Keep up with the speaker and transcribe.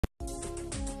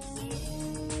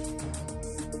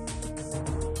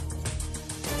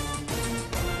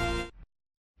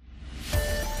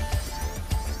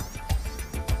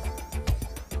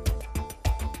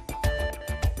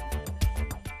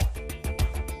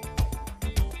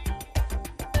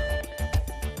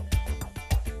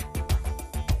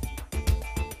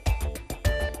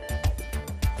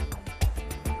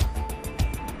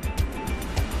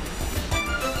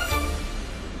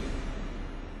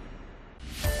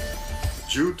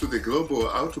Due to the global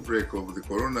outbreak of the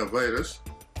coronavirus,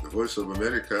 the Voice of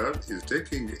America is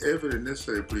taking every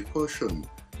necessary precaution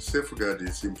to safeguard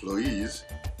its employees,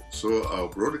 so our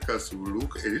broadcast will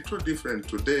look a little different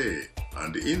today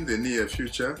and in the near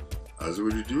future as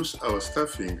we reduce our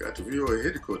staffing at VOA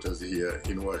headquarters here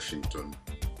in Washington.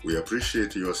 We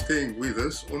appreciate your staying with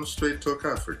us on Straight Talk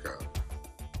Africa.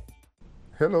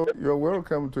 Hello, you're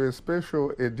welcome to a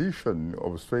special edition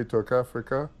of Straight Talk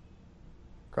Africa,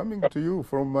 coming to you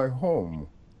from my home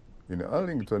in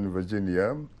Arlington,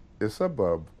 Virginia, a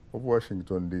suburb of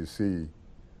Washington, D.C.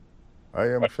 I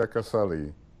am Shaka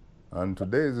Ssali, and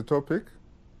today's topic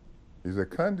is a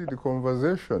candid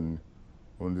conversation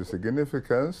on the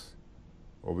significance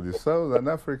of the Southern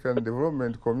African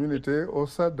Development Community, or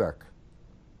SADC,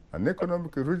 an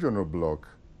economic regional bloc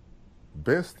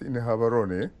based in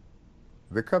Gaborone,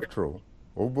 the capital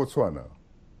of Botswana.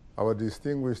 Our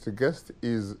distinguished guest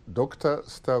is Dr.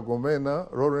 Stergomena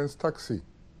Lawrence Taxi,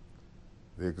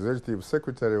 the Executive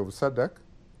Secretary of SADC,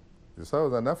 the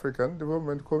Southern African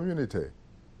Development Community,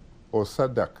 or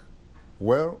SADC.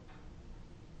 Well,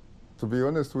 to be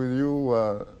honest with you,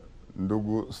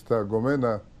 Ndugu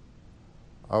Stergomena,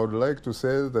 I would like to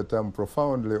say that I'm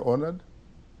profoundly honored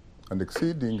and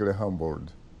exceedingly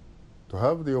humbled to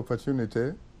have the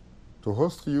opportunity to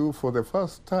host you for the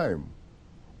first time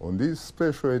on this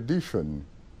special edition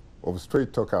of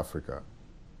Straight Talk Africa.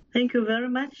 Thank you very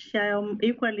much. I am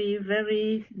equally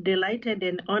very delighted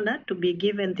and honored to be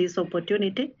given this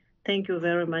opportunity. Thank you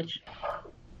very much.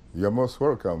 You're most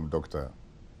welcome, Doctor.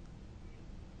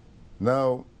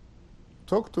 Now,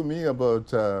 talk to me about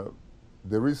the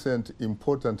recent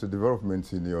important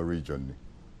developments in your region.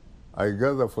 I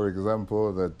gather, for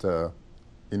example, that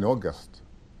in August,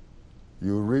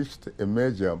 you reached a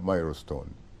major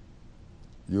milestone.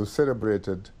 You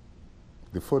celebrated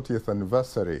the 40th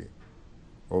anniversary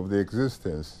of the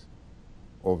existence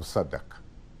of SADC.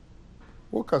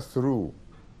 Walk us through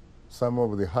some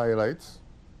of the highlights,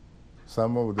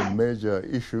 some of the major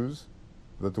issues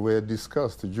that were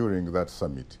discussed during that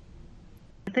summit.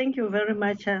 Thank you very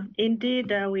much.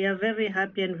 Indeed, we are very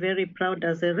happy and very proud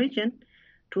as a region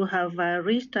to have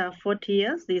reached 40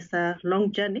 years, this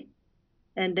long journey.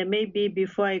 And maybe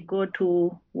before I go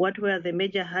to what were the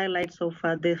major highlights of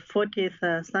the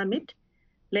 40th summit,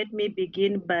 let me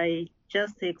begin by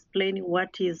just explaining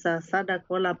what is SADC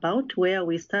all about, where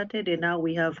we started and how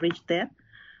we have reached there.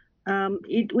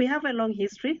 We have a long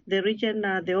history. The region,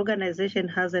 the organization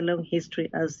has a long history,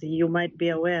 as you might be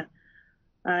aware.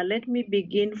 Let me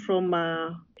begin from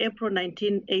April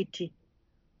 1980,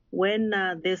 when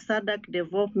the SADC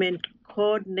Development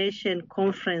Coordination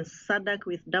Conference, SADC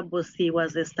with double C,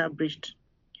 was established.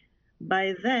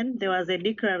 By then, there was a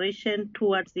declaration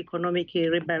towards economic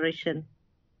liberation.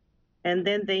 And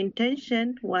then the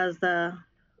intention was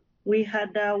we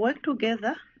had worked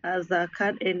together as a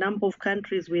number of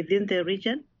countries within the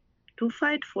region to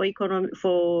fight for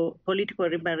political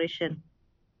liberation.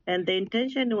 And the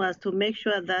intention was to make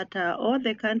sure that all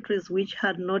the countries which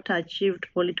had not achieved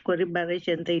political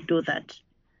liberation, they do that.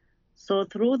 So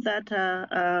through that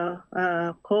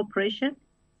cooperation,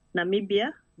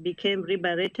 Namibia became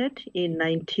liberated in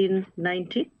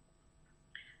 1990.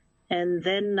 And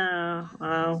then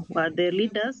the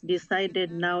leaders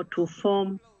decided now to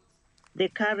form the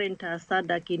current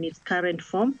SADC in its current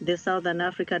form, the Southern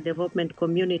Africa Development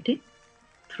Community,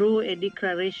 through a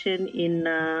declaration in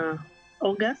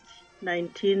August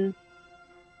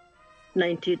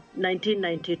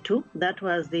 1992. That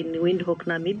was in Windhoek,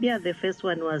 Namibia. The first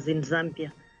one was in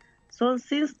Zambia. So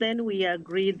since then, we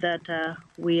agreed that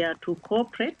we are to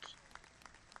cooperate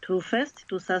to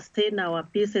sustain our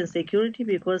peace and security,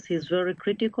 because it's very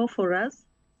critical for us,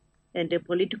 and the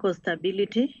political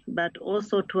stability, but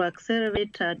also to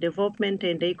accelerate development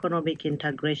and economic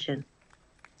integration.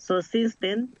 So since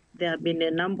then, there have been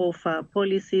a number of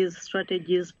policies,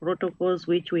 strategies, protocols,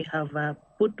 which we have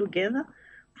put together,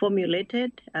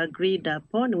 formulated, agreed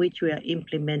upon, which we are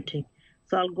implementing.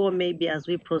 So I'll go maybe as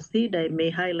we proceed, I may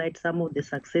highlight some of the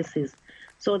successes.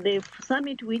 So the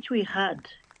summit which we had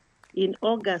in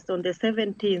August on the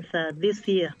 17th this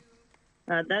year,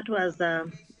 that was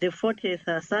the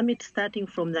 40th summit starting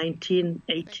from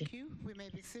 1980.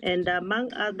 And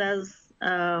among others,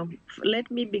 let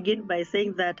me begin by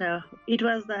saying that it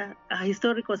was a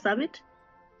historical summit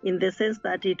in the sense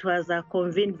that it was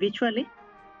convened virtually.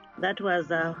 That was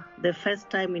the first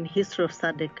time in history of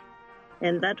SADC.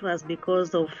 And that was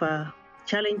because of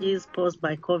challenges posed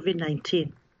by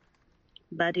COVID-19.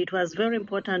 But it was very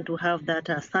important to have that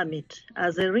summit.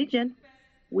 As a region,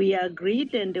 we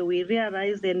agreed and we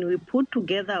realized and we put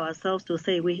together ourselves to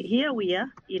say, here we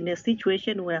are in a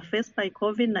situation we are faced by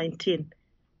COVID-19.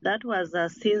 That was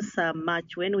since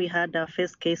March when we had our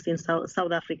first case in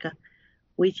South Africa,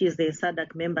 which is the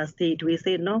SADC member state. We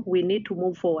said, no, we need to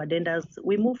move forward. And as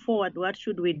we move forward, what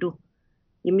should we do?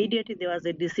 Immediately there was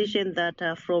a decision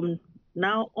that from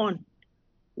now on,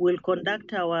 we'll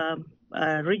conduct our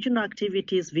regional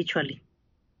activities virtually.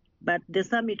 But the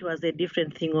summit was a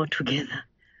different thing altogether.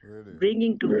 Really?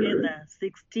 Bringing together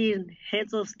 16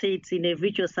 heads of states in a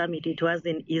virtual summit, it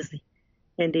wasn't easy.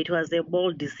 And it was a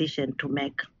bold decision to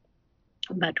make.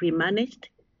 But we managed.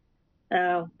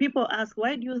 People ask,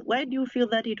 why do you feel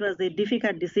that it was a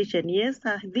difficult decision? Yes,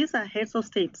 these are heads of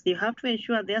states. You have to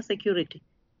ensure their security.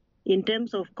 In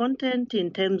terms of content,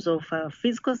 in terms of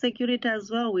physical security as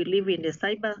well, we live in a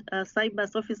cyber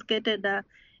sophisticated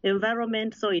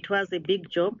environment, so it was a big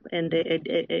job and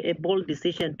a bold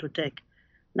decision to take.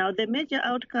 Now, the major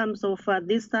outcomes of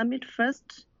this summit,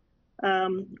 first,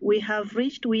 we had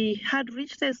reached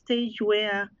a stage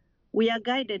where we are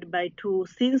guided by two.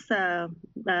 Since the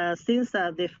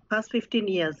past 15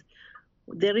 years,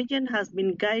 the region has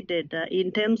been guided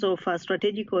in terms of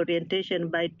strategic orientation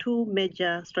by two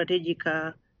major strategic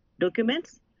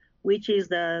documents, which is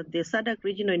the SADC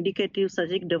Regional Indicative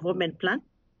Strategic Development Plan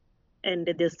and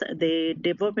the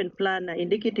development plan,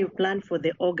 indicative plan for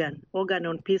the organ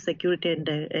on peace, security,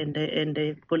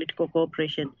 and political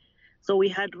cooperation. So we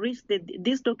had reached,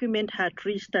 this document had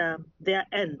reached their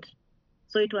end.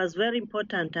 So it was very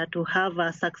important to have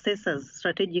successors,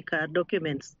 strategic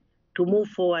documents to move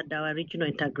forward our regional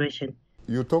integration.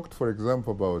 You talked, for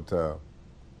example, about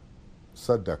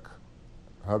SADC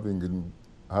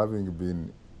having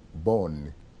been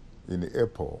born in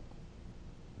April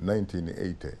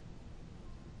 1980.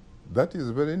 That is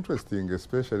very interesting,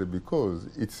 especially because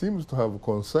it seems to have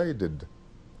coincided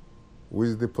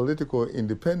with the political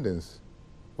independence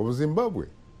of Zimbabwe.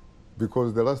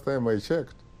 Because the last time I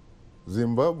checked,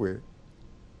 Zimbabwe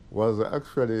was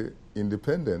actually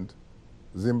independent.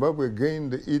 Zimbabwe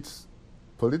gained its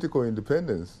political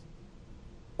independence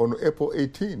on April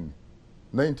 18,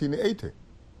 1980.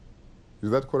 Is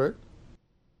that correct?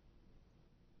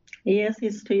 Yes,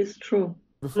 it's true.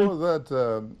 Before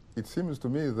that, it seems to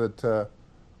me that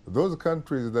those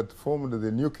countries that formed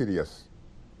the nucleus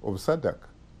of SADC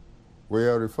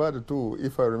were referred to,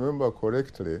 if I remember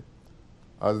correctly,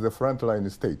 as the frontline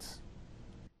states.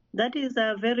 That is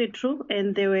very true,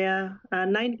 and there were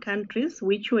 9 countries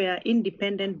which were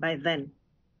independent by then,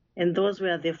 and those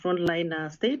were the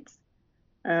frontline states,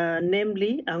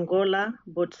 namely Angola,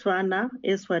 Botswana,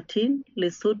 Eswatini,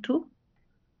 Lesotho,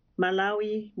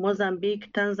 Malawi,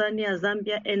 Mozambique, Tanzania,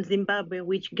 Zambia, and Zimbabwe,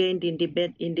 which gained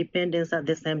independence at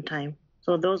the same time.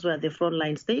 So those were the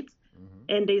frontline states.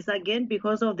 Mm-hmm. And it's again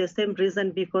because of the same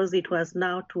reason, because it was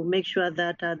now to make sure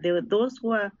that those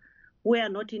who are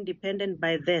not independent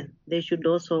by then, they should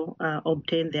also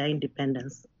obtain their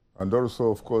independence. And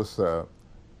also, of course,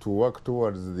 to work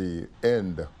towards the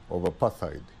end of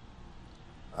apartheid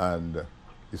and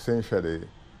essentially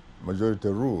majority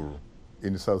rule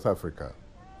in South Africa.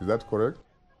 Is that correct?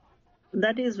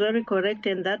 That is very correct,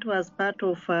 and that was part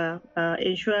of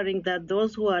ensuring that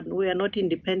those who were not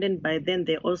independent by then,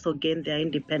 they also gained their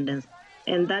independence.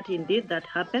 And that indeed, that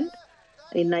happened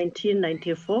in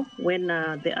 1994 when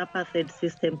the apartheid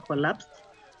system collapsed.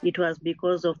 It was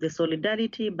because of the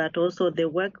solidarity, but also the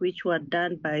work which was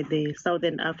done by the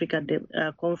Southern Africa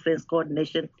Conference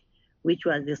Coordination, which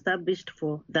was established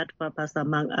for that purpose,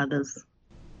 among others.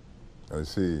 I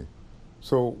see.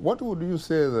 So what would you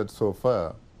say that so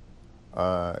far,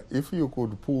 if you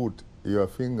could put your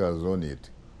fingers on it,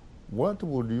 what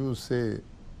would you say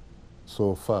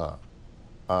so far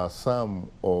are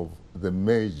some of the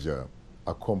major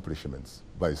accomplishments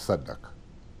by SADC?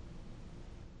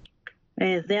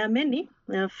 There are many.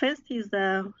 First is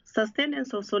the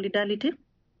sustenance of solidarity,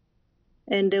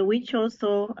 and which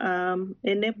also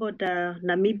enabled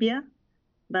Namibia,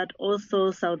 but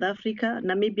also South Africa.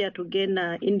 Namibia to gain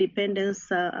independence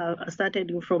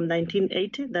started from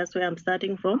 1980. That's where I'm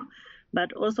starting from.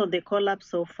 But also the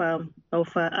collapse of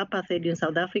apartheid in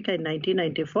South Africa in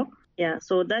 1994. Yeah,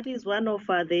 so that is one of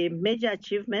the major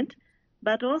achievements.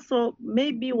 But also,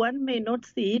 maybe one may not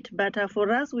see it, but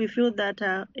for us, we feel that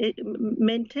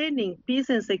maintaining peace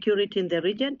and security in the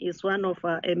region is one of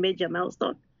a major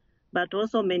milestone. But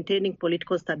also maintaining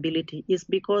political stability is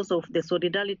because of the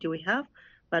solidarity we have,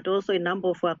 but also a number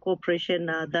of cooperation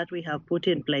that we have put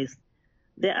in place.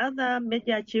 The other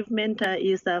major achievement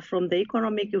is from the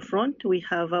economic front. We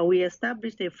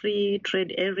established a free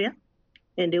trade area,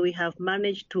 and we have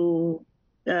managed to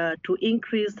to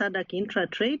increase SADC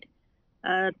intra-trade.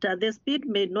 The speed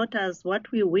may not as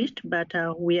what we wished, but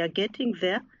we are getting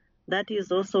there. That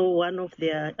is also one of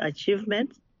their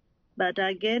achievements. But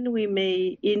again, we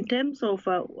may, in terms of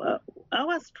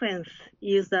our strength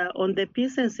is on the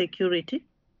peace and security,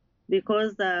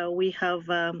 because we have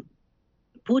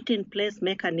put in place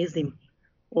mechanism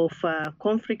of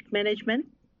conflict management,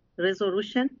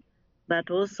 resolution, but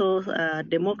also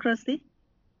democracy.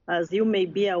 As you may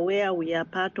be aware, we are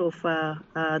part of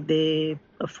the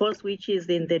force which is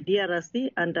in the DRC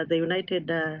under the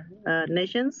United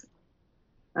Nations.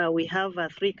 We have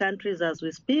 3 countries as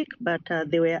we speak, but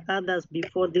there were others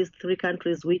before these 3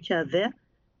 countries which are there.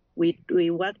 We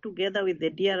work together with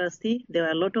the DRC. There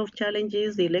were a lot of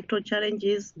challenges, electoral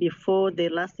challenges before the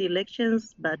last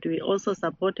elections, but we also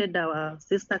supported our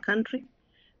sister country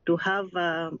to have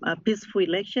peaceful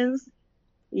elections.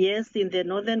 Yes, in the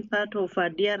northern part of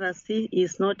DRC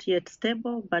is not yet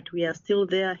stable, but we are still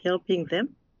there helping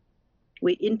them.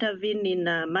 We intervened in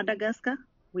Madagascar.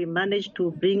 We managed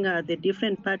to bring the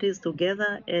different parties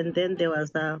together, and then there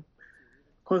was a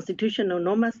constitutional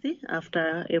normalcy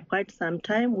after quite some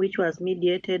time, which was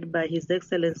mediated by His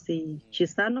Excellency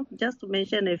Chisano, just to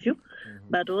mention a few.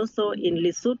 But also in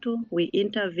Lesotho, we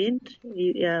intervened.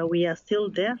 We are still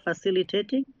there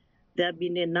facilitating. There have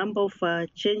been a number of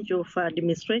change of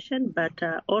administration, but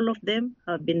all of them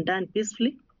have been done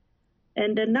peacefully.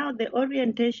 And now the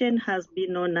orientation has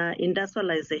been on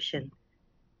industrialization.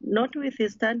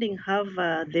 Notwithstanding have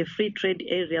the free trade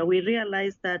area, we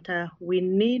realize that we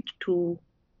need to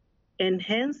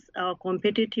enhance our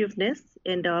competitiveness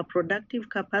and our productive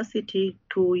capacity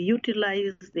to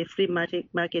utilize the free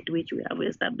market which we have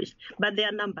established. But there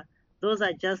are a number. Those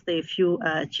are just a few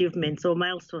achievements or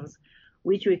milestones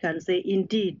which we can say,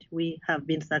 indeed, we have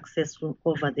been successful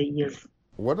over the years.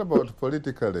 What about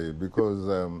politically? Because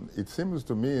it seems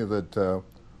to me that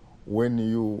when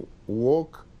you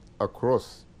walk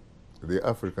across the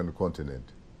African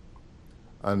continent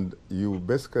and you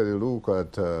basically look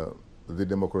at the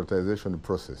democratization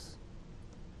process,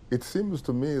 it seems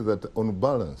to me that on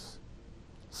balance,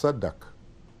 SADC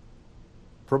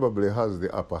probably has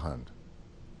the upper hand.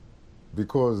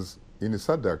 Because in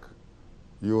SADC,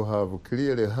 you have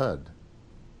clearly had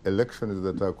elections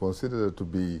that are considered to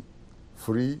be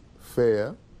free,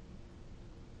 fair,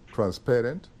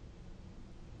 transparent,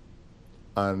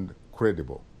 and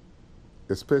credible,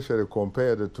 especially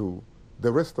compared to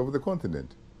the rest of the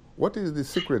continent. What is the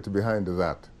secret behind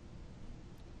that?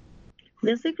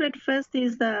 The secret first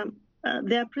is the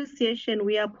appreciation.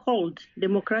 We uphold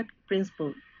democratic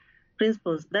principles.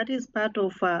 That is part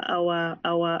of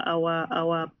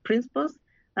our principles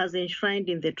as enshrined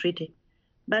in the treaty.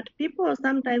 But people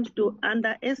sometimes do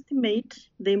underestimate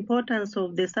the importance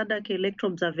of the SADC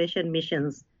electoral observation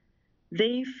missions.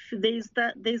 There's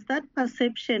that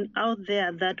perception out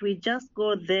there that we just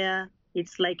go there,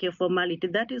 it's like a formality.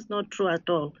 That is not true at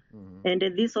all. And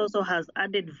this also has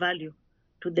added value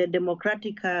to the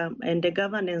democratic and the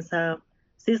governance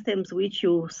systems which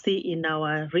you see in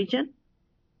our region.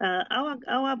 Our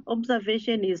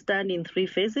observation is done in 3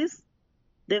 phases.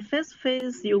 The first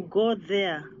phase, you go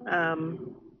there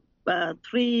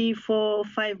 3, 4,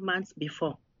 5 months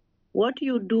before. What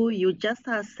you do, you just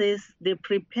assess the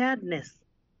preparedness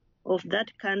of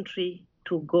that country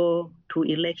to go to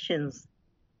elections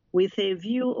with a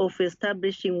view of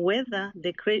establishing whether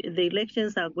the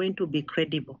elections are going to be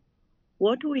credible.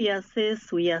 What we assess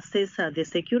the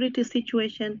security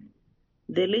situation,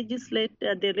 the legislature,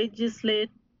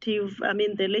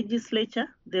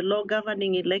 the law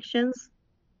governing elections,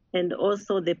 and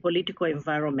also the political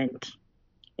environment.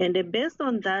 And based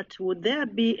on that, would there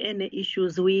be any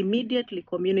issues, we immediately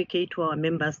communicate to our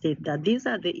member states that these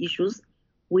are the issues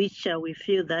which we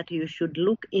feel that you should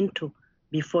look into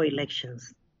before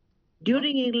elections.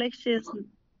 During elections,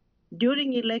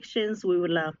 we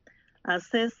will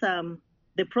assess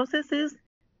the processes,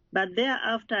 but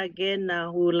thereafter again,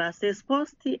 we will assess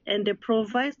post and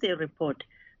provide a report.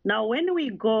 Now, when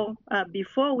we go,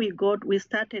 before we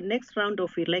start the next round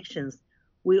of elections,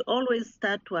 we always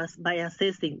start by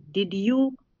assessing, did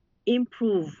you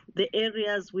improve the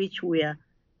areas which were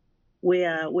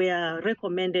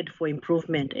recommended for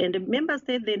improvement? And the member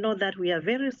states, they know that we are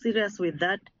very serious with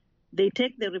that. They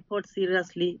take the report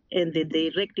seriously and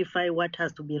they rectify what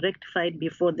has to be rectified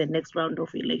before the next round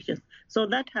of elections. So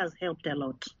that has helped a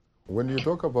lot. When you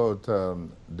talk about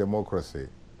democracy,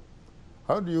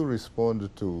 how do you respond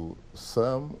to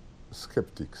some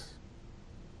skeptics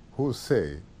who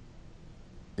say,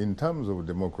 in terms of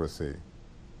democracy,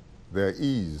 there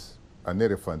is an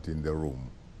elephant in the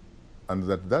room, and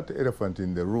that elephant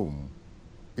in the room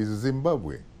is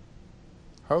Zimbabwe.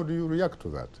 How do you react to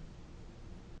that?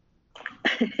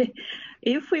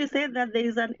 If we say that there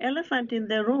is an elephant in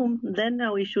the room, then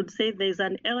we should say there's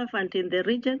an elephant in the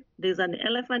region, there's an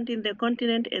elephant in the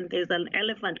continent, and there's an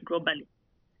elephant globally.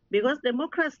 Because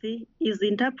democracy is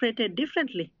interpreted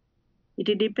differently.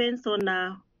 It depends on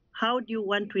how do you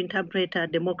want to interpret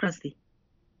democracy.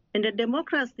 And a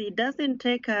democracy doesn't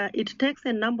take, it takes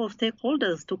a number of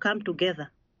stakeholders to come together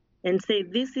and say,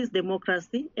 this is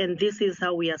democracy, and this is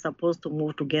how we are supposed to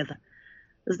move together.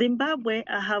 Zimbabwe,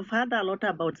 I have heard a lot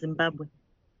about Zimbabwe,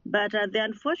 but the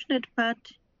unfortunate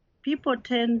part, people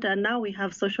tend, now we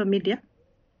have social media,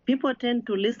 people tend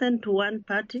to listen to one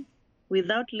party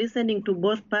without listening to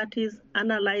both parties,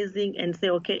 analyzing and say,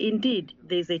 okay, indeed,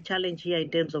 there's a challenge here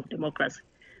in terms of democracy.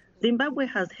 Zimbabwe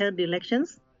has held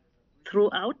elections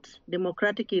throughout,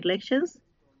 democratic elections,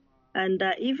 and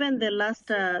even the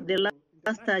last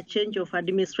change of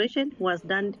administration was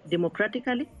done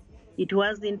democratically. It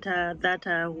wasn't that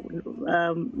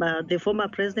the former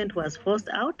president was forced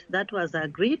out. That was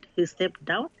agreed. He stepped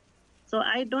down. So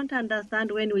I don't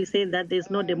understand when we say that there's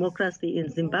no democracy in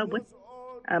Zimbabwe.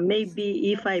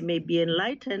 Maybe if I may be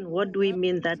enlightened, what do we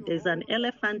mean that there's an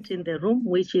elephant in the room,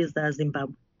 which is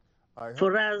Zimbabwe?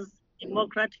 For us,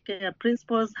 democratic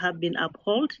principles have been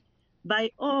upheld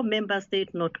by all member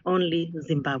states, not only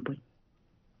Zimbabwe.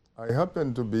 I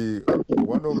happen to be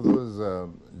one of those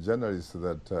journalists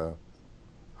that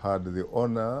had the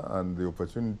honor and the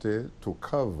opportunity to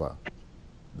cover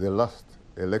the last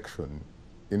election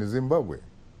in Zimbabwe.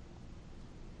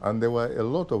 And there were a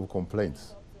lot of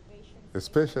complaints,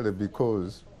 especially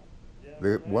because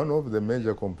one of the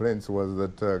major complaints was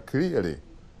that clearly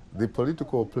the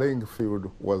political playing field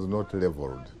was not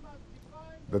leveled.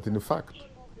 That in fact,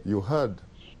 you had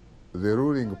the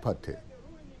ruling party.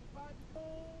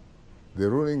 The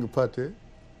ruling party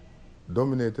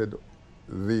dominated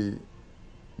the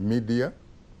media.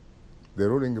 The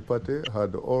ruling party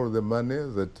had all the money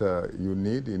that you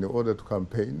need in order to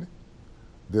campaign.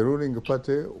 The ruling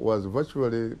party was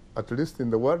virtually, at least in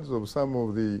the words of some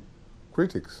of the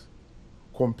critics,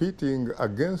 competing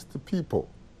against people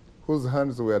whose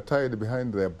hands were tied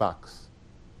behind their backs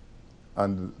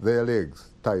and their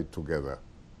legs tied together.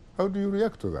 How do you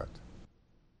react to that?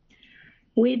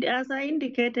 As I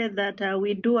indicated that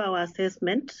we do our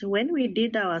assessment. When we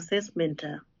did our assessment,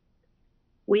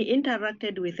 we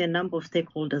interacted with a number of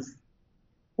stakeholders.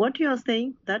 What you are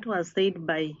saying, that was said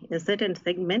by a certain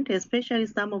segment, especially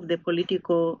some of the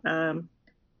political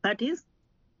parties.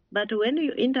 But when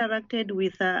you interacted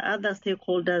with other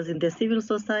stakeholders in the civil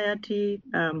society,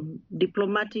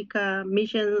 diplomatic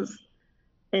missions,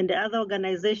 and other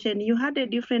organizations, you had a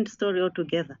different story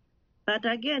altogether. But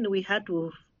again, we had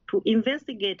to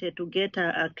investigate it to get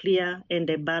a clear and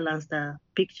a balanced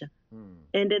picture.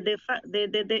 And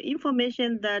the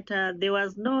information that there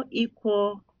was no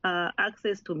equal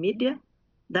access to media,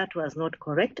 that was not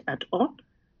correct at all.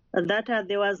 That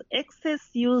there was excess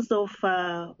use of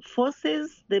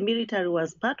forces, the military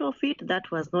was part of it, that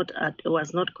was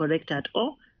not correct at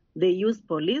all. They used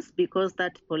police because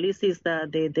that police is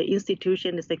the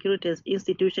institution, the security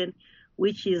institution,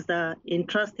 which is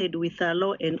entrusted with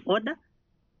law and order.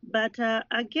 But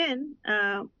again,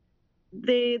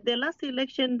 the last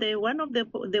election, one of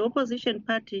the opposition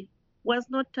party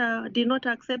did not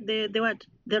accept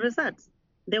the results.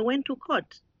 They went to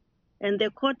court, and the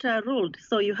court ruled.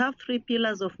 So you have three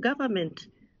pillars of government.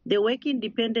 They work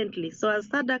independently. So as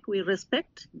SADC, we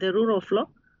respect the rule of law.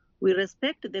 We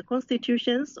respect the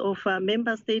constitutions of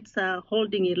member states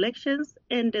holding elections,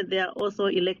 and there are also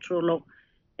electoral law.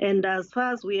 And as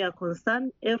far as we are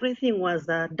concerned, everything was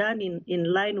done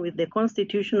in line with the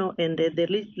constitutional and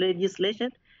the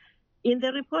legislation. In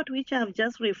the report which I have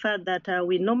just referred that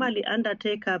we normally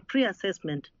undertake a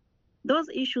pre-assessment, those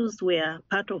issues were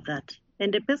part of that.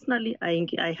 And personally, I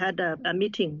had a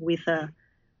meeting with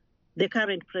the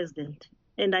current president,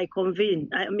 and I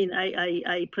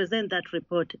present that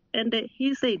report. And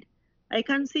he said, I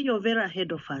can see you're very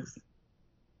ahead of us.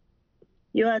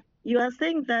 You are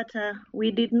saying that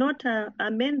we did not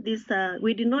amend this,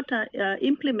 we did not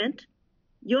implement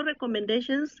your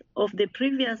recommendations of the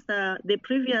previous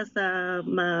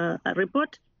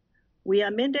report. We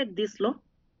amended this law,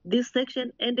 this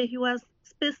section, and he was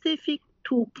specific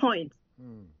to points.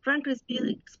 Frankly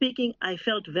speaking, I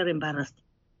felt very embarrassed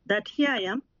that here I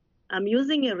am, I'm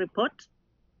using a report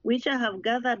which I have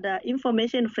gathered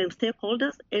information from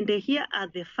stakeholders, and here are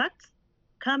the facts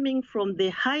coming from the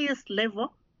highest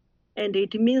level, and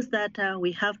it means that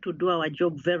we have to do our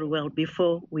job very well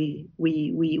before we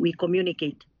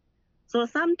communicate. So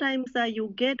sometimes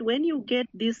when you get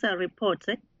these reports,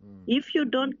 If you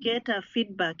don't get a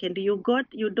feedback and you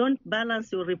don't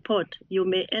balance your report, you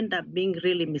may end up being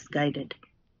really misguided.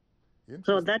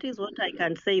 So that is what I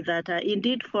can say, that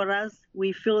indeed for us,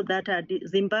 we feel that the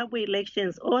Zimbabwe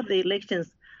elections, all the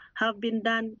elections have been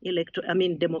done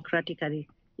democratically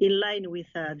in line with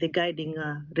the guiding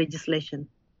legislation.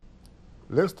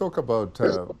 Let's talk about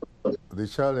the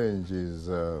challenges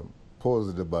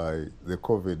posed by the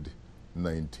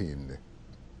COVID-19.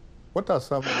 What are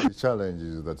some of the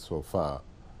challenges that so far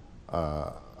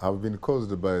have been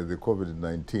caused by the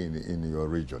COVID-19 in your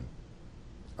region?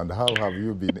 And how have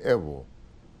you been able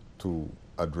to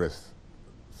address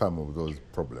some of those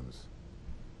problems?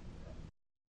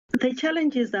 The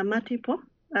challenges are multiple,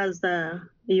 as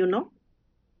you know.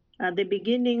 At the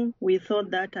beginning, we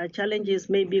thought that challenges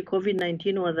maybe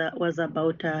COVID-19 was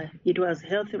about, it was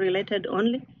health related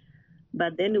only.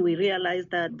 But then we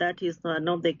realized that that is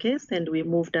not the case, and we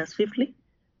moved swiftly.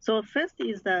 So first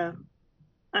is the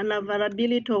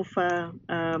unavailability of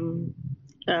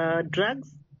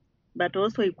drugs, but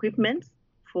also equipment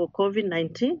for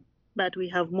COVID-19. But we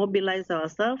have mobilized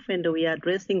ourselves, and we are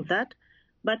addressing that.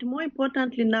 But more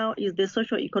importantly now is the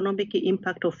socio-economic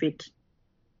impact of it.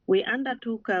 We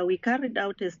carried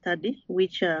out a study,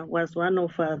 which was one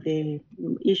of the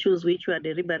issues which were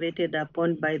deliberated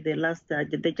upon by the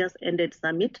just ended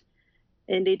summit.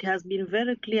 And it has been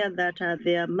very clear that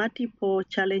there are multiple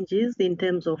challenges in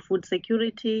terms of food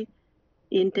security,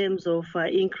 in terms of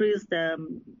increased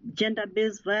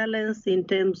gender-based violence, in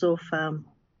terms of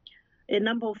a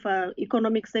number of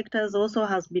economic sectors also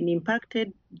has been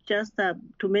impacted. Just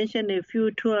to mention a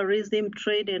few, tourism,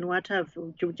 trade, and what have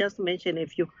you, just mention a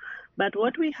few. But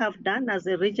what we have done as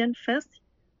a region first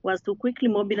was to quickly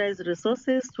mobilize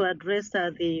resources to address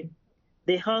the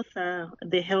health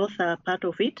part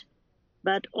of it,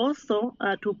 but also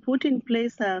to put in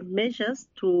place measures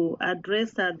to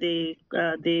address the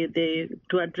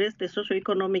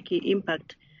socioeconomic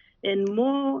impact, and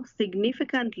more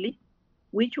significantly,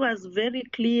 which was very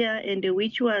clear and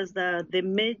which was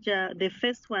the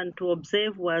first one to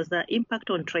observe, was the impact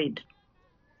on trade.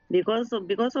 Because of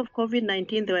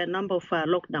COVID-19, there were a number of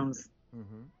lockdowns,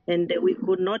 and we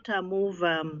could not move.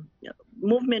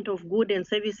 Movement of goods and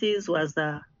services was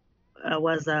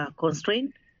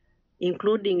constrained,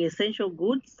 including essential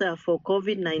goods for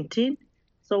COVID-19.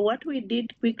 So what we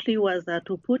did quickly was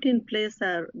to put in place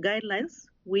guidelines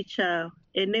which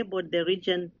enabled the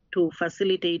region to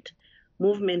facilitate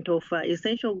movement of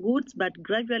essential goods, but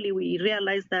gradually we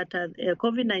realized that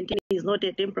COVID-19 is not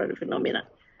a temporary phenomenon.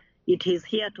 It is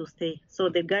here to stay. So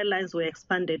the guidelines were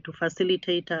expanded to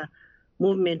facilitate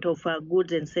movement of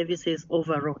goods and services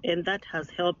overall. And that has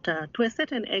helped to a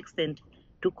certain extent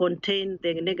to contain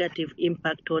the negative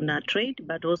impact on trade,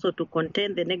 but also to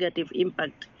contain the negative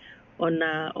impact on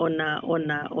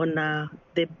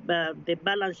the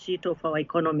balance sheet of our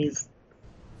economies.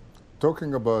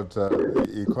 Talking about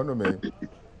the economy,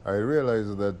 I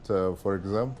realize that, for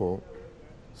example,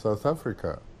 South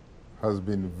Africa has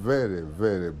been very,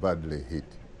 very badly hit.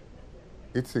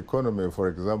 Its economy, for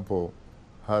example,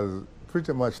 has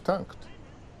pretty much tanked.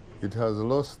 It has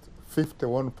lost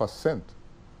 51%.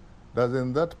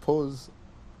 Doesn't that pose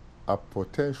a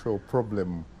potential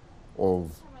problem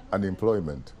of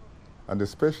unemployment? And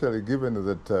especially given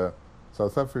that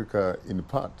South Africa, in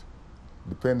part,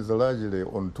 depends largely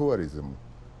on tourism.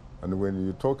 And when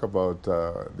you talk about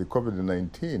the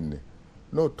COVID-19,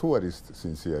 no tourist,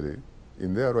 sincerely,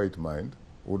 in their right mind,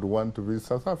 would want to visit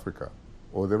South Africa,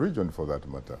 or the region for that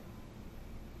matter.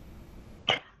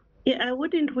 Yeah, I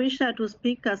wouldn't wish to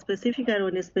speak specifically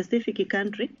on a specific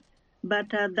country, but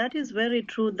that is very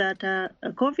true that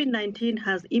COVID-19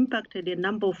 has impacted a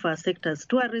number of sectors,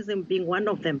 tourism being one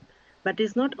of them. But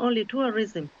it's not only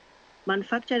tourism.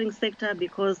 Manufacturing sector,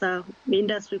 because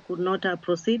industry could not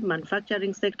proceed,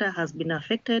 manufacturing sector has been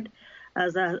affected.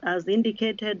 As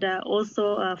indicated,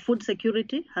 also food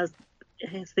security has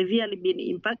severely been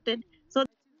impacted. So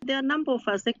there are a number of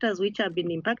sectors which have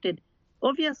been impacted.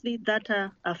 Obviously, that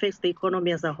affects the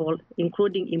economy as a whole,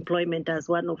 including employment as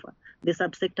one of the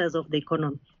subsectors of the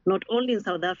economy, not only in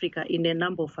South Africa, in a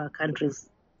number of countries,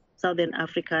 Southern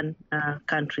African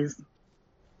countries.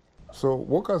 So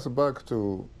walk us back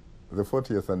to the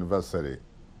 40th anniversary.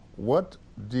 What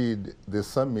did the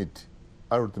summit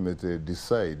ultimately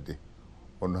decide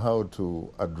on how to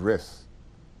address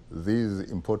these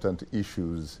important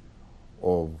issues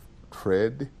of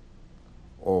trade,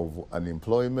 of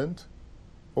unemployment,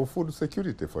 of food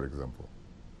security, for example?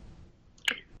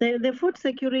 The food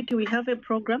security, we have a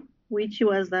program which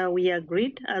was we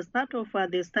agreed as part of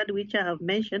the study which I have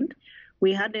mentioned.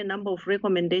 We had a number of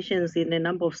recommendations in a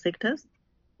number of sectors,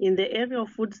 In the area of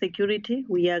food security,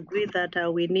 we agree that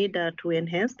we need to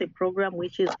enhance the program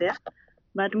which is there.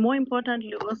 But more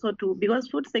importantly also because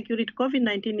food security,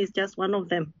 COVID-19 is just one of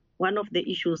them, one of the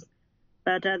issues.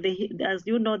 But as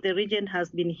you know, the region has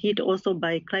been hit also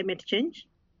by climate change.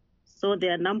 So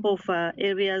there are a number of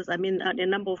areas, a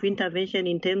number of intervention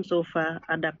in terms of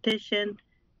adaptation,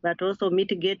 but also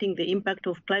mitigating the impact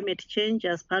of climate change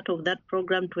as part of that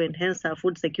program to enhance our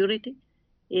food security.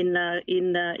 In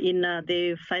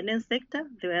the finance sector,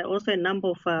 there are also a number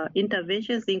of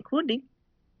interventions, including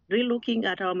relooking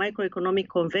at our microeconomic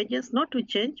convergence, not to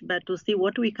change, but to see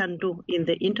what we can do in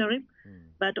the interim,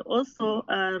 but also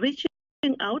reaching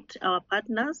out our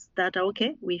partners that,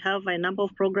 okay, we have a number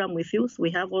of programs with you. We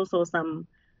have also some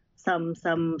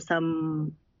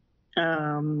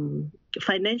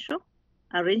financial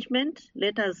arrangement.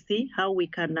 Let us see how we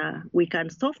can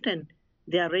soften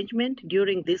the arrangement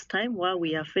during this time while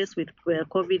we are faced with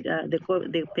COVID,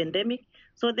 the pandemic.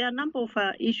 So there are a number of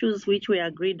issues which we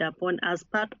agreed upon as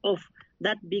part of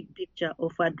that big picture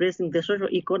of addressing the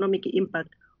socio-economic impact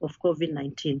of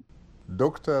COVID-19.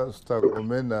 Dr.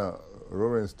 Stergomena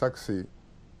Lawrence Taxi,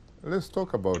 let's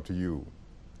talk about you.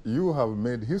 You have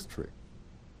made history.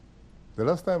 The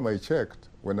last time I checked,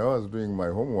 when I was doing my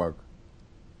homework,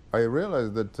 I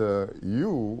realized that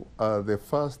you are the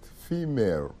first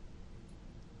female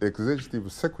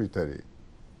executive secretary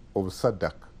of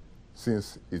SADC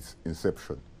since its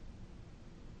inception.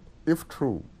 If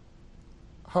true,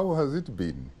 how has it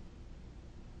been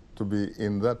to be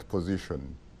in that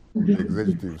position,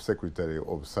 executive secretary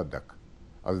of SADC,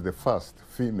 as the first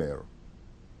female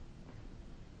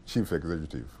chief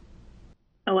executive?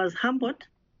 I was humbled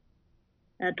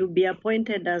to be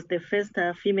appointed as the first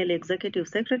female executive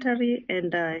secretary,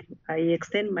 and I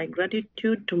extend my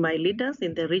gratitude to my leaders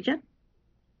in the region,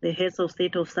 the heads of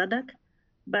state of SADC.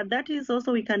 But that is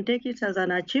also, we can take it as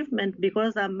an achievement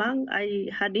because I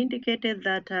had indicated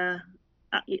that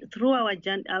through our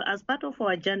journey, as part of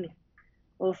our journey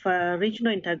of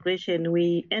regional integration,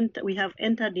 we have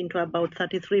entered into about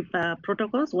 33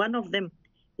 protocols. One of them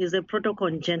is a protocol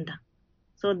on gender.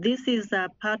 So this is a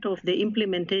part of the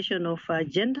implementation of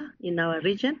gender in our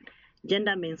region,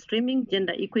 gender mainstreaming,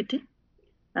 gender equity.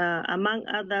 Among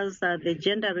others, the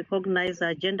gender recognized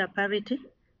gender parity,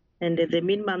 and the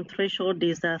minimum threshold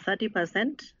is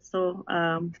 30%. So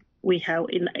we have,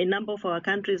 in a number of our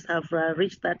countries have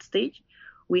reached that stage.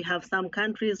 We have some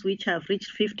countries which have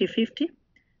reached 50-50.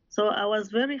 So I was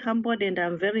very humbled and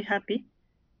I'm very happy.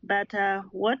 But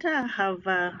what I have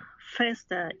faced,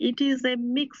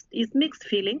 it's mixed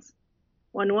feelings.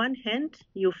 On one hand,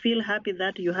 you feel happy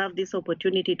that you have this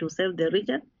opportunity to serve the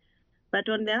region. But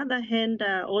on the other hand,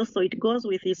 also it goes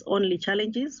with its only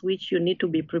challenges, which you need to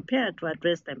be prepared to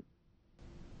address them.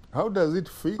 How does it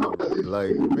feel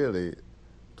like, really,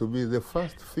 to be the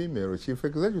first female chief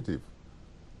executive?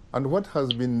 And what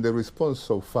has been the response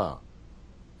so far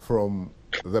from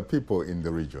the people in the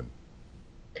region?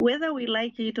 Whether we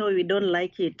like it or we don't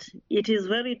like it, it is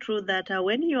very true that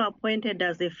when you are appointed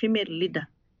as a female leader,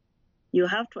 you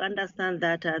have to understand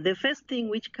that the first thing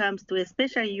which comes to,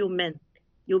 especially you men,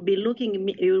 you'll be looking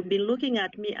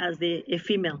at me as a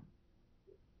female.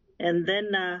 And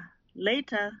then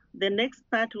later, the next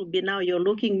part will be now you're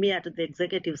looking me at the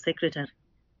executive secretary.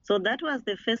 So that was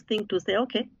the first thing to say,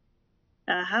 okay,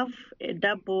 I have a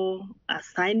double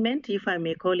assignment, if I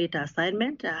may call it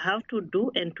assignment. I have to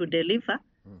do and to deliver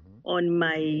on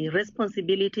my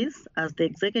responsibilities as the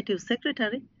executive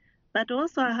secretary. But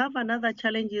also I have another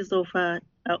challenges of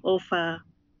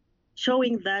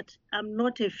showing that I'm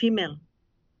not a female.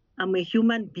 I'm a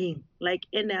human being, like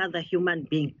any other human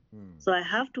being. So I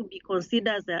have to be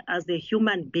considered as a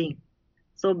human being.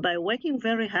 So by working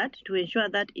very hard to ensure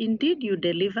that indeed you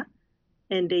deliver,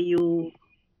 and you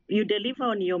deliver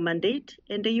on your mandate,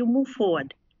 and you move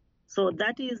forward. So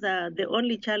that is the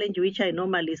only challenge which I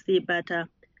normally see. But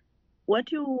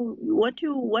what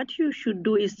you should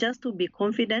do is just to be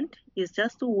confident, is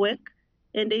just to work,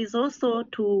 and is also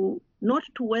to not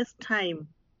to waste time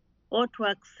or to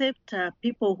accept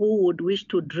people who would wish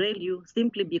to drill you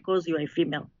simply because you are a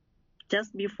female.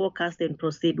 Just be focused and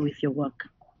proceed with your work.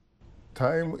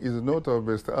 Time is not our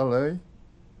best ally,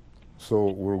 so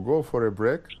we'll go for a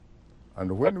break,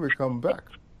 and when we come back,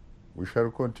 we shall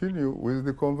continue with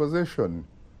the conversation.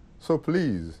 So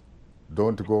please,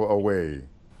 don't go away.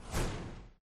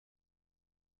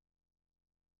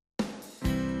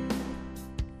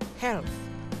 Health,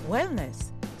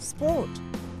 wellness, sport,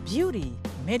 beauty,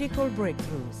 medical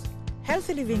breakthroughs.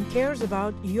 Healthy Living cares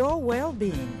about your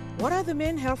well-being. What are the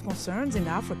main health concerns in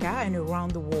Africa and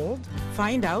around the world?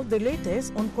 Find out the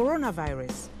latest on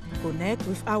coronavirus. connect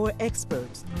with our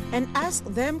experts and ask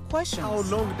them questions. How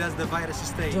long does the virus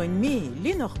stay? Join me,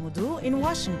 Linoch Mudu, in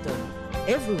Washington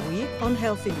every week on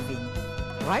Healthy Living,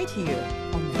 right here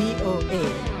on VOA.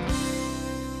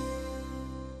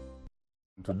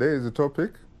 Today's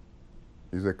topic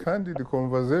is a candid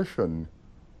conversation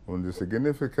on the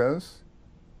significance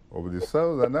of the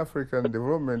Southern African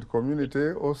Development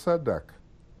Community, or SADC,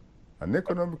 an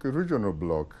economic regional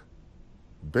bloc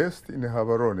based in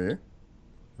Gaborone,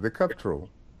 the capital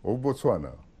of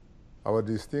Botswana. Our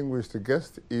distinguished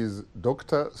guest is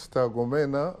Dr.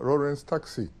 Stergomena Lawrence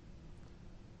Taxi,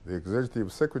 the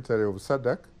Executive Secretary of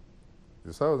SADC,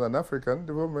 the Southern African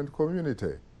Development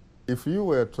Community. If you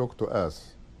were to talk to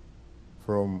us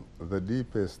from the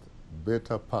deepest,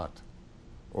 better part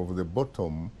of the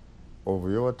bottom of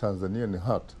your Tanzanian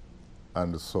heart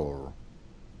and soul,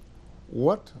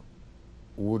 what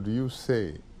would you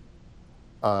say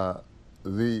are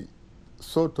the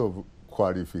sort of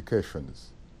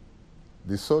qualifications,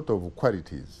 the sort of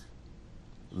qualities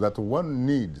that one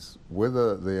needs,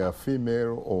 whether they are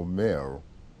female or male,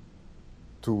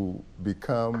 to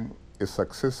become a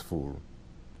successful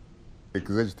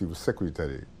executive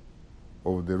secretary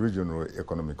of the regional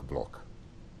economic bloc?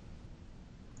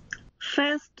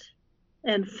 First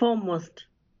and foremost,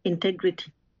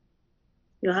 integrity.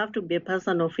 You have to be a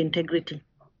person of integrity.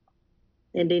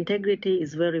 And integrity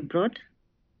is very broad.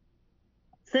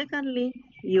 Secondly,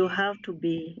 you have to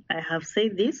be, I have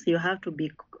said this, you have to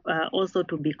be also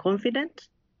to be confident.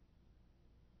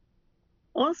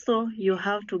 Also, you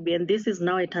have to be, and this is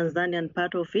now a Tanzanian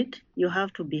part of it, you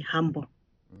have to be humble.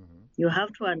 Mm-hmm. You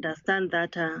have to understand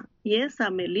that, yes,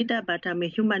 I'm a leader, but I'm a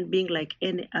human being like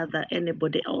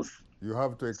anybody else. You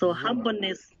have to exude, so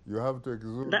humbleness. You have to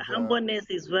exude. That humbleness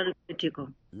is very critical.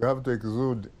 You have to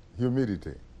exude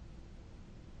humility.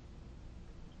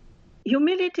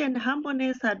 Humility and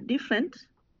humbleness are different.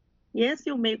 Yes,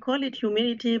 you may call it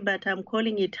humility, but I'm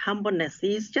calling it humbleness.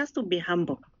 It's just to be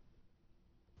humble.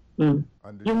 And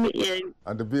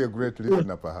to be a great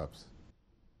listener, perhaps.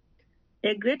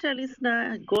 A greater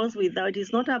listener goes without.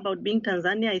 It's not about being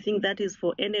Tanzania. I think that is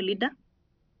for any leader.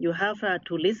 You have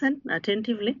to listen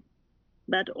attentively,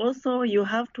 but also you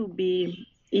have to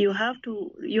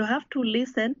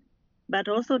listen, but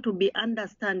also to be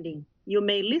understanding. You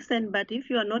may listen, but if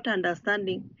you are not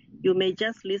understanding, you may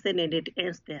just listen and it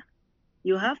ends there.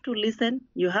 You have to listen.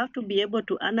 You have to be able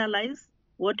to analyze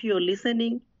what you're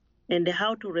listening and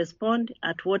how to respond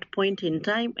at what point in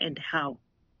time and how.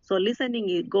 So listening,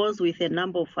 it goes with a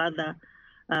number of other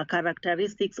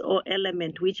characteristics or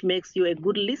elements which makes you a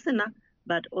good listener,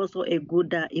 but also a good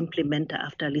implementer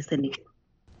after listening.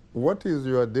 What is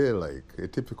your day like, a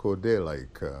typical day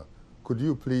like? Could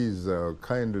you please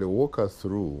kindly walk us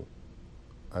through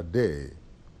a day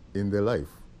in the life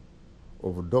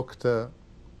of Dr.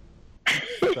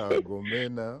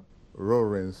 Stergomena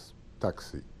Lawrence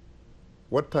Taxi?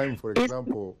 What time, for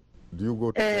example, do you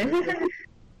go to bed?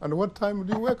 And what time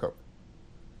do you wake up?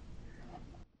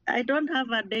 I don't have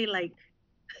a day like.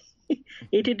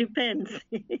 It depends.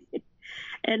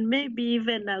 And maybe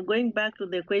even going back to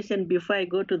the question before I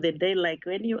go to the day, like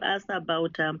when you asked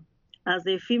about as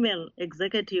a female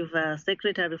executive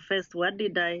secretary first, what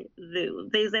did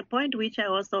there's a point which I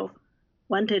also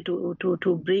wanted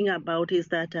to bring about is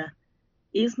that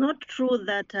it's not true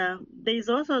that there's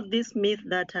also this myth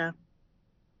that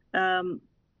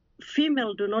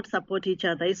female do not support each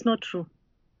other. It's not true.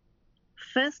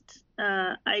 First,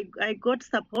 I got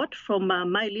support from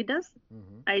my leaders.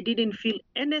 Mm-hmm. I didn't feel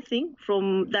anything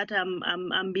from that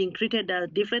I'm being treated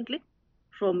differently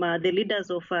from the leaders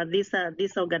of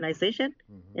this organization,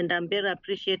 mm-hmm. and I'm very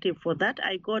appreciative for that.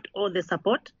 I got all the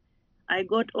support. I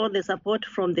got all the support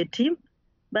from the team,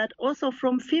 but also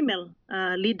from female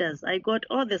leaders. I got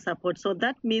all the support. So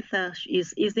that myth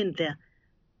isn't there.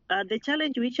 The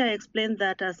challenge which I explained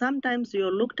that sometimes you're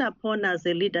looked upon as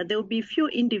a leader, there will be few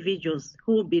individuals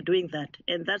who will be doing that,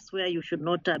 and that's where you should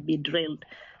not be drilled.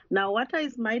 Now, what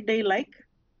is my day like?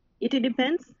 It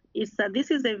depends.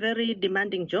 This is a very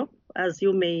demanding job, as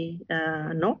you may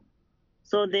know.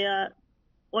 So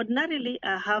ordinarily,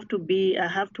 I have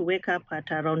to wake up at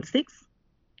around 6.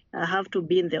 I have to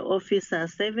be in the office at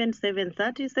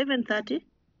 7:30.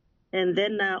 And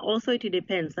then also it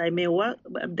depends. I may work,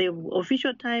 the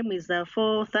official time is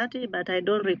 4:30, but I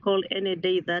don't recall any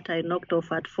day that I knocked off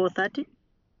at 4:30.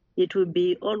 It will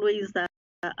be always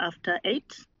after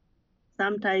 8.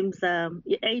 Sometimes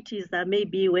 8 is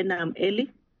maybe when I'm early.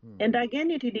 And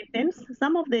again, it depends.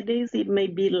 Some of the days it may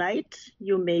be light.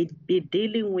 You may be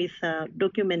dealing with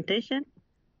documentation,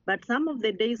 but some of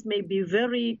the days may be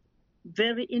very,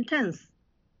 very intense.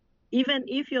 even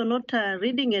if you're not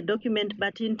reading a document,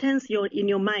 but intense in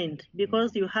your mind,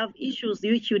 because you have issues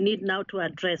which you need now to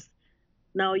address.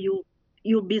 Now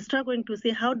you'll be struggling to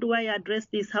say, how do I address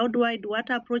this? How do I do? What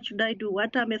approach should I do?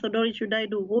 What methodology should I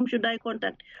do? Whom should I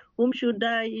contact? Whom should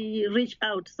I reach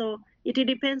out? So it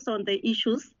depends on the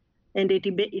issues, and it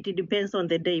depends on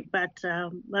the day. But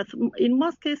in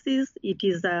most cases, it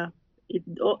is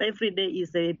every day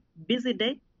is a busy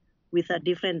day with a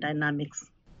different dynamics.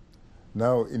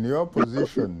 Now, in your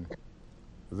position,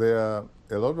 there are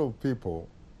a lot of people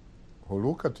who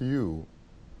look at you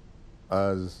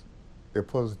as a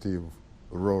positive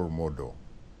role model,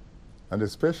 and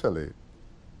especially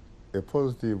a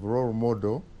positive role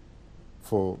model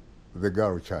for the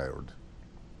girl child.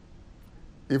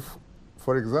 If,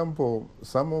 for example,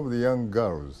 some of the young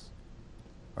girls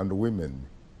and women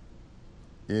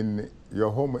in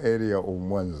your home area of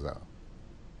Mwanza,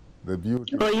 the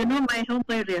beauty... Oh, you know my home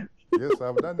area. Yes,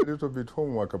 I've done a little bit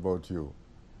homework about you.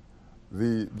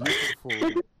 The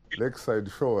beautiful lakeside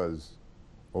shores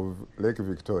of Lake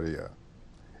Victoria.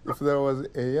 If there was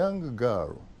a young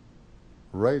girl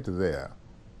right there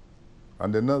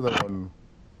and another one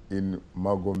in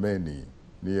Magomeni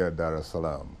near Dar es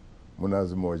Salaam,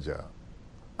 Mnazi Moja,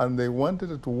 and they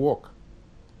wanted to walk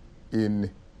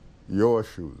in your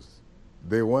shoes,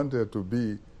 they wanted to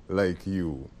be like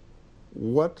you,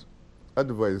 what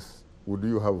advice would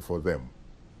you have for them?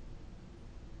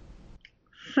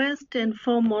 First and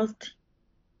foremost,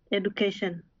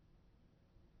 education.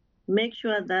 Make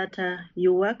sure that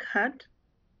you work hard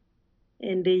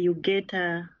and you get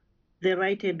the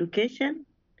right education.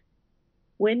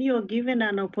 When you're given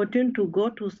an opportunity to go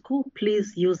to school,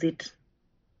 please use it.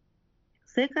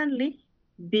 Secondly,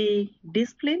 be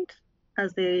disciplined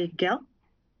as a girl.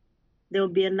 There will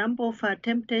be a number of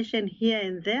temptation here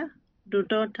and there. Do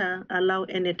not allow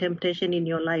any temptation in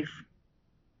your life.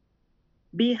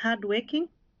 Be hardworking,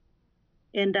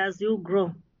 and as you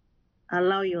grow,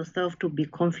 allow yourself to be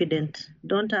confident.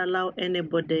 Don't allow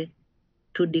anybody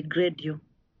to degrade you.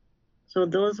 So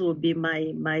those will be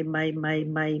my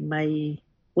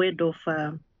word of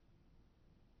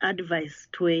advice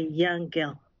to a young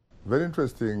girl. Very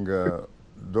interesting,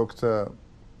 Dr.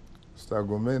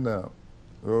 Stergomena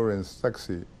Lawrence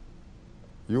Taxi.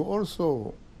 You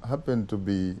also happen to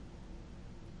be,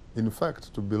 in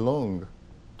fact, to belong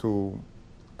to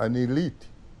an elite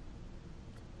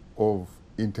of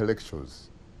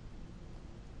intellectuals.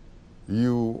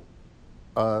 You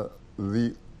are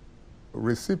the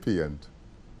recipient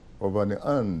of an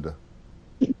earned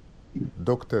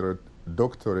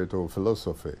doctorate of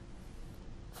philosophy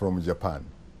from Japan.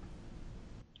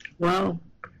 Wow,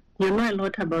 you know a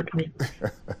lot about me.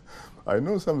 I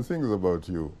know some things about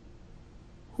you.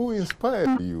 Who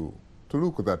inspired you to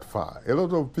look that far? A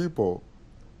lot of people,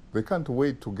 they can't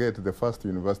wait to get the first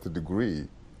university degree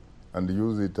and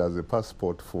use it as a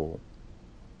passport for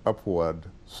upward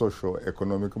social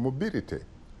economic mobility.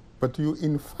 But you,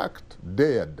 in fact,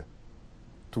 dared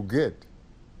to get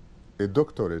a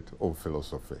doctorate of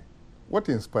philosophy. What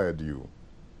inspired you?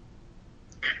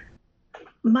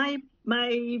 My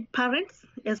parents,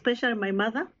 especially my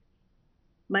mother.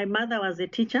 My mother was a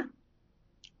teacher,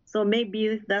 so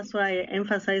maybe that's why I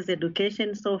emphasize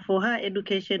education. So for her,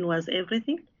 education was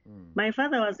everything. My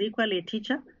father was equally a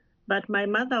teacher, but my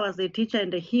mother was a teacher,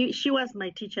 and she was my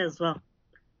teacher as well.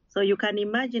 So you can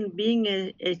imagine being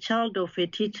a child of a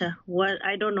teacher. Well,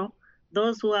 I don't know.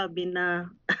 Those who have been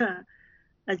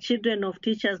children of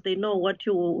teachers, they know what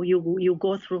you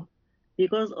go through,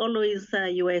 because always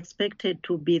you are expected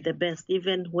to be the best.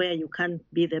 Even where you can't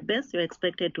be the best, you're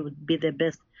expected to be the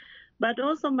best. But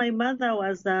also my mother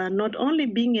was not only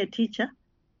being a teacher,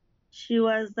 she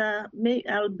was,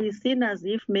 I'll be seen as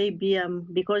if maybe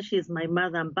because she's my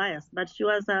mother, I'm biased, but she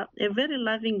was a very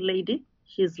loving lady.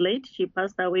 She's late. She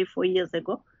passed away 4 years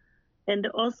ago. And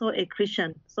also a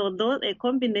Christian. So a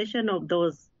combination of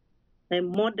those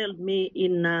modeled me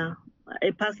in a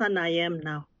person I am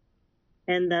now.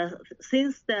 And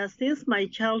since my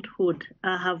childhood,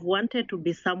 I have wanted to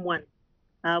be someone.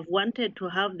 I've wanted to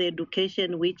have the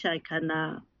education which I can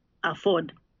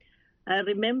afford. I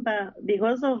remember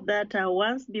because of that,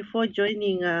 once before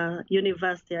joining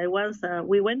university,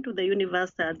 we went to the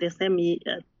university at the same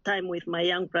time with my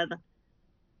young brother.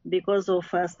 Because of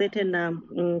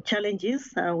certain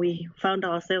challenges, we found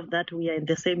ourselves that we are in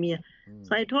the same year.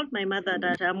 So I told my mother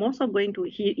that I'm also going to,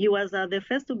 he was the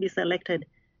first to be selected.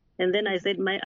 And then I said,